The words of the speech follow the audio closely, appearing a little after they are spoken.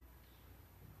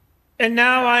And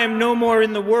now I am no more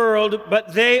in the world,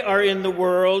 but they are in the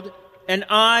world, and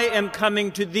I am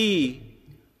coming to thee.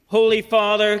 Holy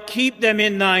Father, keep them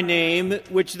in thy name,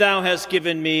 which thou hast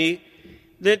given me,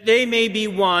 that they may be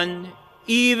one,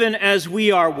 even as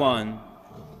we are one.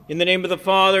 In the name of the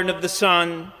Father, and of the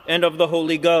Son, and of the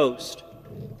Holy Ghost.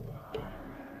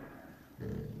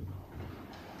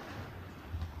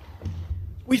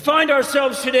 We find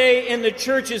ourselves today in the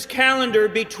Church's calendar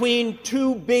between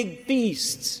two big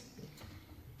feasts.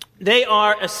 They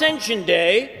are Ascension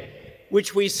Day,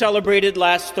 which we celebrated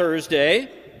last Thursday,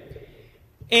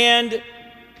 and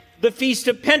the Feast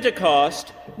of Pentecost,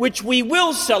 which we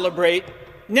will celebrate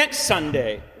next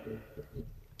Sunday.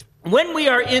 When we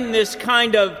are in this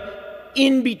kind of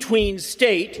in-between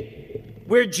state,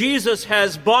 where Jesus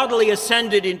has bodily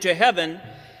ascended into heaven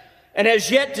and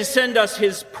has yet to send us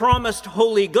his promised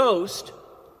Holy Ghost,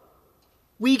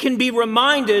 we can be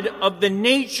reminded of the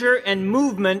nature and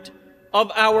movement of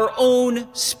our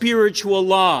own spiritual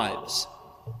lives.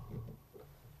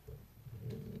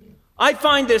 I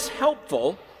find this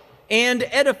helpful and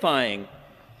edifying,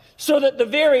 so that the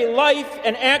very life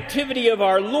and activity of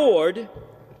our Lord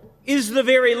is the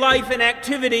very life and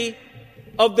activity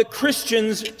of the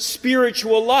Christian's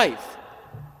spiritual life.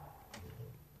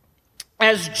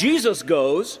 As Jesus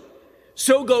goes,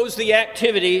 so goes the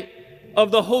activity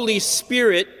of the Holy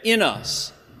Spirit in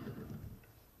us.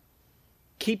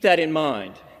 Keep that in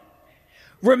mind.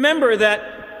 Remember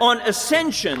that on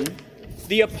Ascension,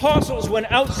 the apostles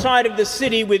went outside of the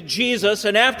city with Jesus,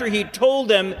 and after he told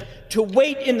them to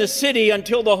wait in the city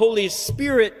until the Holy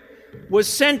Spirit was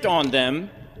sent on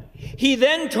them, he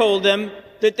then told them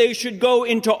that they should go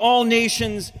into all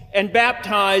nations and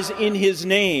baptize in his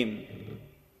name.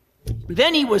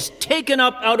 Then he was taken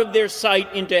up out of their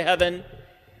sight into heaven,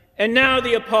 and now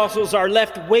the apostles are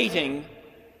left waiting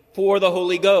for the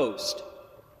Holy Ghost.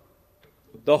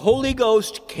 The Holy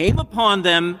Ghost came upon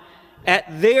them at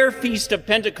their Feast of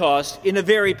Pentecost in a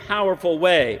very powerful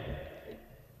way.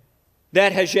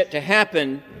 That has yet to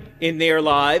happen in their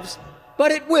lives,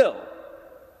 but it will.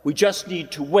 We just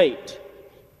need to wait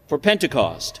for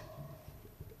Pentecost.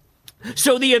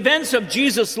 So the events of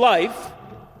Jesus' life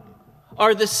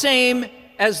are the same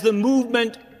as the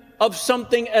movement of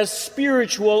something as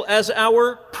spiritual as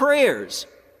our prayers.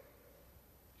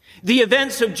 The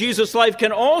events of Jesus' life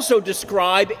can also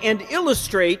describe and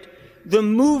illustrate the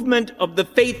movement of the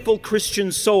faithful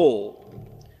Christian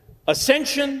soul.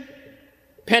 Ascension,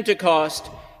 Pentecost,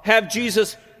 have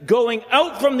Jesus going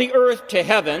out from the earth to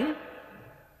heaven,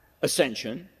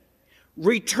 Ascension,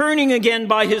 returning again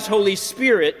by his Holy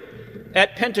Spirit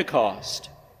at Pentecost.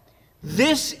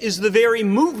 This is the very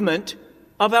movement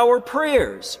of our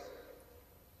prayers.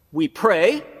 We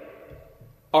pray,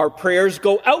 our prayers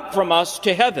go out from us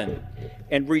to heaven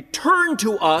and return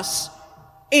to us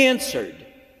answered.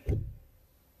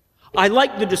 I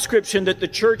like the description that the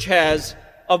Church has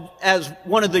as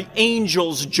one of the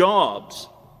angels' jobs.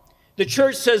 The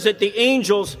Church says that the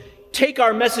angels take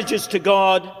our messages to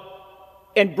God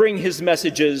and bring his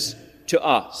messages to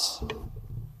us.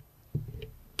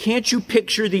 Can't you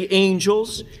picture the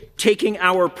angels taking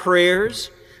our prayers,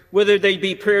 whether they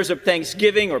be prayers of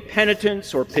thanksgiving or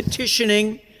penitence or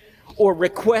petitioning or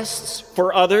requests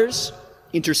for others,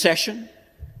 intercession?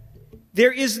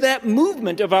 There is that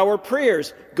movement of our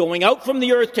prayers going out from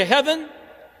the earth to heaven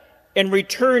and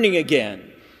returning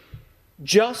again,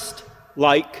 just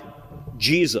like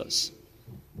Jesus.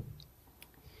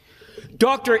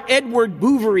 Dr. Edward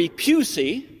Bouverie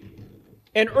Pusey,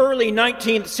 an early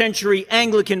 19th century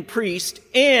Anglican priest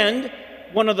and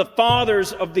one of the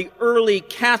fathers of the early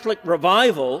Catholic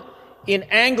revival in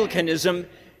Anglicanism,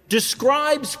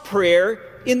 describes prayer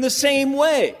in the same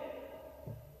way.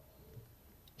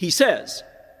 He says,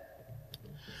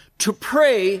 to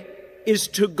pray is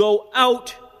to go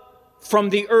out from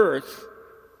the earth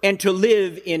and to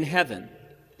live in heaven.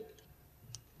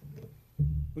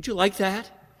 Would you like that?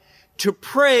 To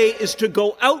pray is to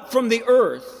go out from the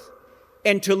earth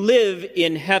and to live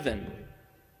in heaven.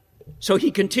 So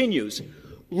he continues,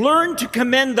 learn to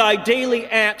commend thy daily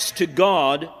acts to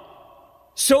God,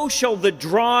 so shall the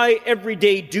dry,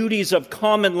 everyday duties of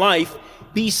common life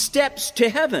be steps to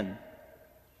heaven,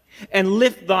 and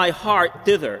lift thy heart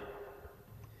thither.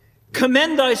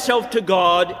 Commend thyself to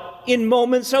God in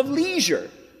moments of leisure,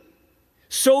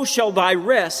 so shall thy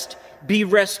rest be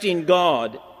rest in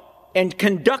God, and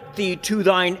conduct thee to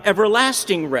thine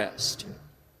everlasting rest.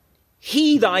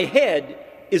 He, thy head,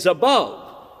 is above.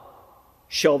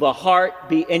 Shall the heart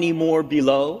be any more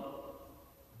below?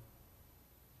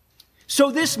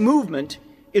 So this movement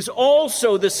is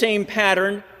also the same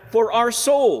pattern for our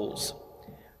souls.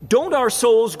 Don't our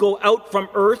souls go out from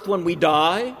earth when we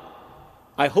die?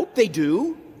 I hope they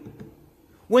do.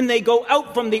 When they go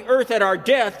out from the earth at our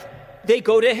death, they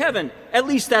go to heaven. At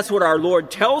least that's what our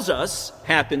Lord tells us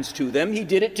happens to them. He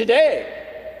did it today.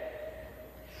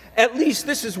 At least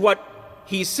this is what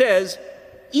he says,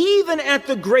 even at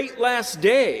the great last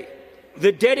day,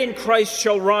 the dead in Christ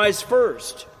shall rise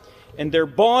first, and their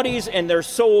bodies and their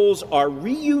souls are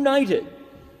reunited.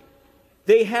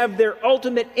 They have their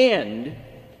ultimate end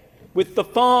with the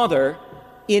Father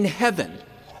in heaven.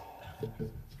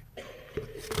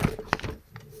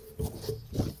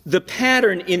 The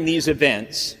pattern in these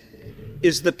events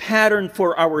is the pattern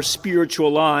for our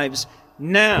spiritual lives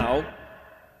now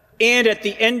and at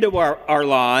the end of our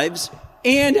lives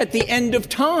and at the end of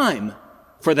time,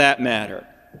 for that matter.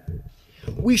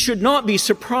 We should not be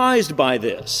surprised by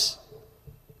this.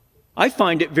 I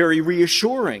find it very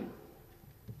reassuring.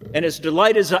 And as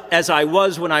delighted as I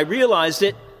was when I realized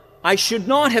it, I should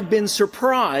not have been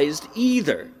surprised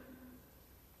either.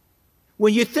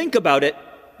 When you think about it,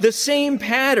 the same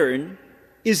pattern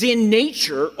is in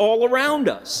nature all around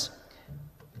us.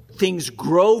 Things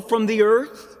grow from the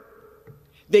earth,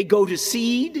 they go to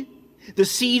seed, the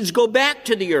seeds go back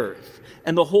to the earth,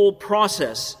 and the whole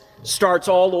process starts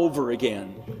all over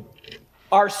again.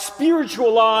 Our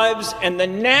spiritual lives and the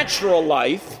natural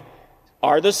life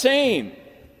are the same.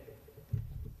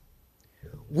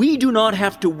 We do not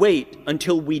have to wait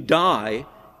until we die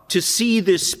to see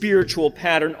this spiritual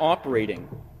pattern operating.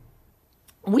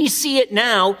 We see it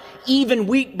now, even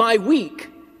week by week,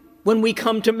 when we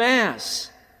come to Mass.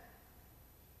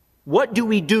 What do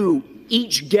we do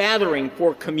each gathering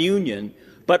for communion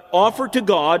but offer to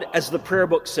God, as the prayer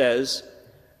book says,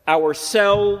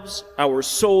 ourselves, our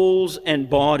souls, and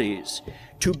bodies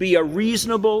to be a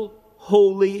reasonable,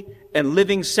 holy, and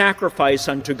living sacrifice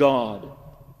unto God?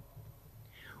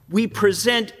 We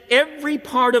present every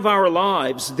part of our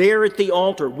lives there at the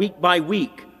altar week by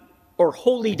week, or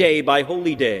holy day by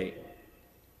holy day.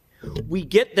 We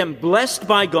get them blessed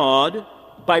by God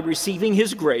by receiving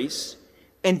his grace,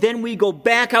 and then we go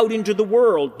back out into the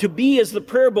world to be, as the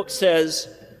prayer book says,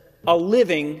 a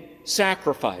living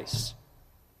sacrifice.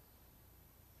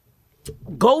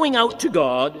 Going out to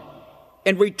God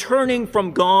and returning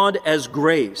from God as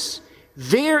grace.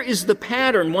 There is the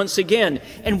pattern once again,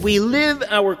 and we live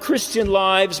our Christian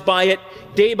lives by it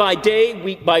day by day,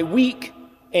 week by week,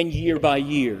 and year by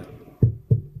year.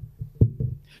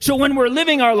 So when we're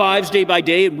living our lives day by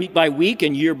day and week by week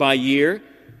and year by year,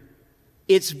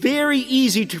 it's very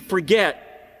easy to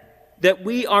forget that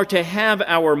we are to have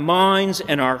our minds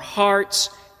and our hearts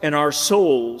and our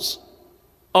souls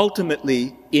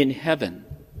ultimately in heaven.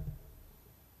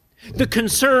 The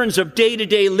concerns of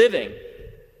day-to-day living,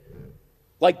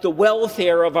 like the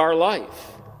welfare of our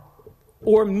life,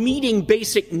 or meeting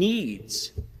basic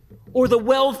needs, or the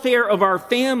welfare of our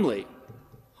family,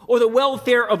 or the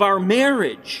welfare of our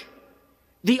marriage,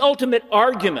 the ultimate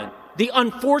argument, the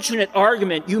unfortunate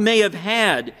argument you may have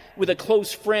had with a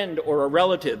close friend or a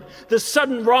relative, the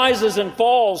sudden rises and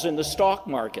falls in the stock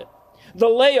market, the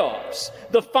layoffs,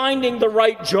 the finding the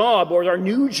right job or our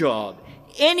new job,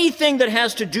 anything that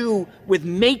has to do with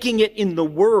making it in the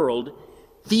world,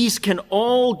 these can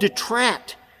all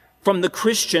detract from the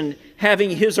Christian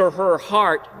having his or her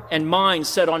heart and mind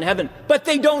set on heaven. But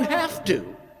they don't have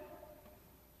to.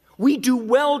 We do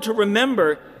well to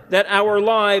remember that our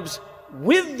lives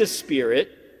with the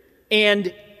Spirit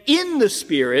and in the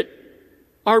Spirit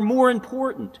are more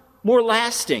important, more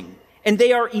lasting, and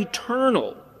they are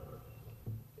eternal,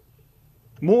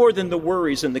 more than the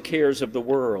worries and the cares of the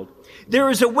world. There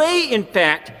is a way, in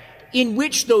fact, in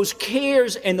which those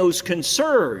cares and those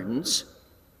concerns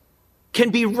can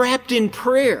be wrapped in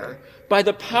prayer by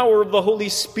the power of the Holy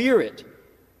Spirit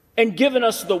and given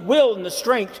us the will and the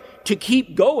strength to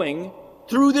keep going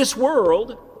through this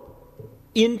world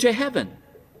into heaven.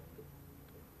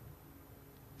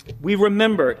 We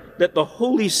remember that the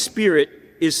Holy Spirit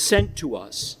is sent to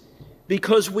us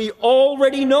because we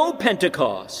already know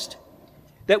Pentecost,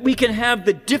 that we can have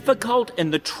the difficult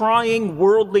and the trying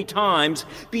worldly times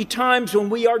be times when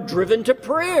we are driven to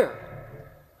prayer,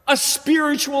 a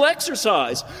spiritual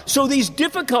exercise. So these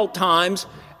difficult times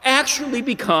actually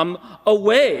become a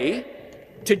way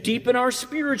to deepen our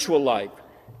spiritual life.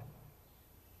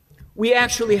 We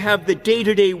actually have the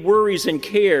day-to-day worries and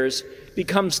cares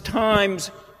becomes times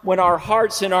when our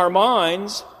hearts and our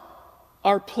minds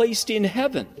are placed in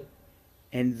heaven,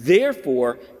 and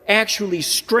therefore actually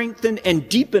strengthen and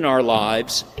deepen our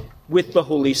lives with the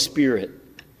Holy Spirit.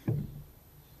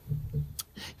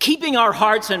 Keeping our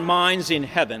hearts and minds in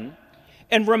heaven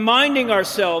and reminding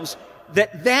ourselves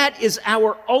that is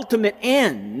our ultimate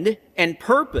end and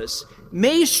purpose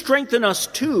may strengthen us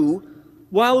too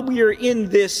while we are in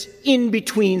this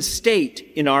in-between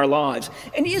state in our lives.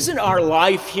 And isn't our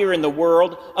life here in the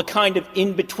world a kind of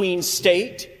in-between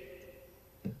state?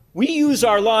 We use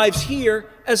our lives here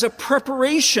as a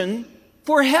preparation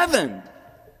for heaven.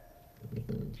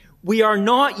 We are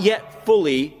not yet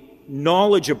fully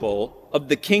knowledgeable of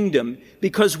the kingdom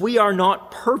because we are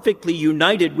not perfectly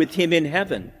united with him in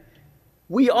heaven.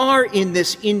 We are in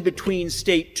this in-between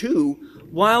state too,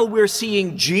 while we're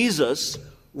seeing Jesus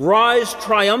rise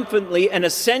triumphantly and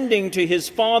ascending to his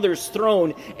Father's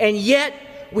throne, and yet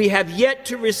we have yet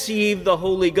to receive the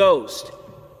Holy Ghost.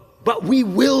 But we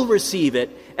will receive it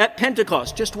at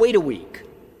Pentecost. Just wait a week.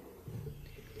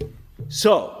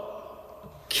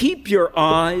 So, keep your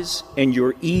eyes and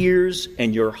your ears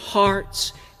and your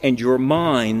hearts and your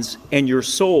minds and your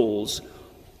souls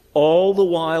all the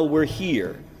while we're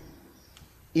here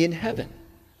in heaven.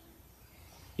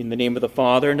 In the name of the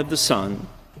Father, and of the Son,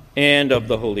 and of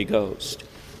the Holy Ghost.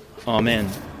 Amen.